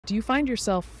Do you find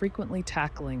yourself frequently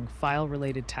tackling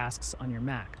file-related tasks on your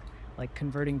Mac, like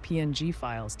converting PNG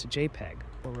files to JPEG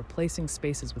or replacing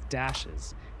spaces with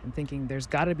dashes, and thinking there's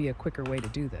gotta be a quicker way to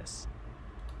do this?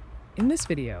 In this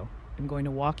video, I'm going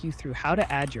to walk you through how to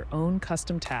add your own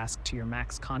custom task to your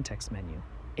Mac's context menu,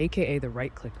 aka the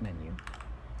right-click menu.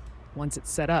 Once it's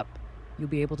set up, you'll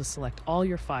be able to select all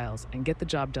your files and get the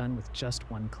job done with just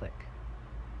one click.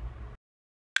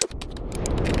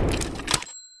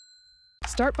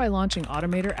 Start by launching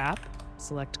Automator app,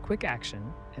 select Quick Action,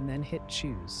 and then hit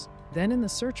Choose. Then in the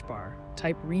search bar,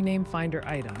 type Rename Finder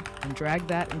Item and drag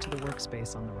that into the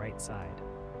workspace on the right side.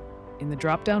 In the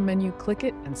drop-down menu, click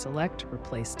it and select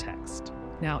Replace Text.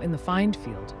 Now in the Find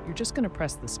field, you're just going to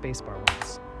press the spacebar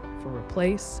once. For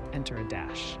Replace, enter a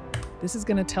dash. This is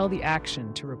going to tell the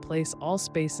action to replace all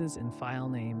spaces in file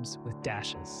names with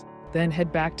dashes. Then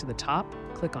head back to the top,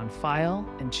 click on File,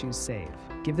 and choose Save.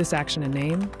 Give this action a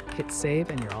name, hit Save,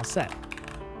 and you're all set.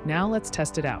 Now let's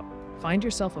test it out. Find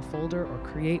yourself a folder or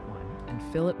create one, and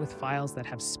fill it with files that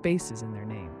have spaces in their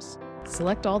names.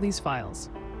 Select all these files,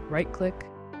 right-click,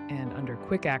 and under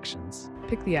Quick Actions,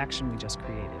 pick the action we just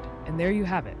created. And there you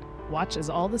have it. Watch as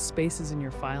all the spaces in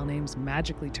your file names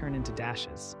magically turn into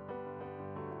dashes.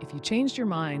 If you changed your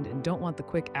mind and don't want the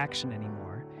quick action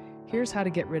anymore, here's how to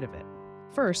get rid of it.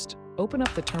 First, open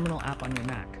up the Terminal app on your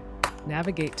Mac.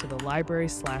 Navigate to the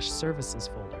Library/Services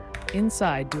folder.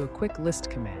 Inside, do a quick list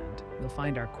command. You'll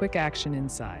find our quick action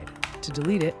inside. To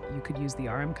delete it, you could use the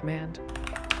RM command,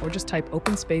 or just type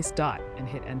open space dot and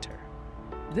hit enter.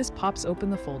 This pops open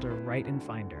the folder right in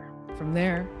Finder. From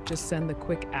there, just send the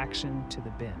quick action to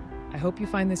the bin. I hope you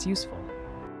find this useful.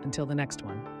 Until the next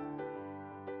one.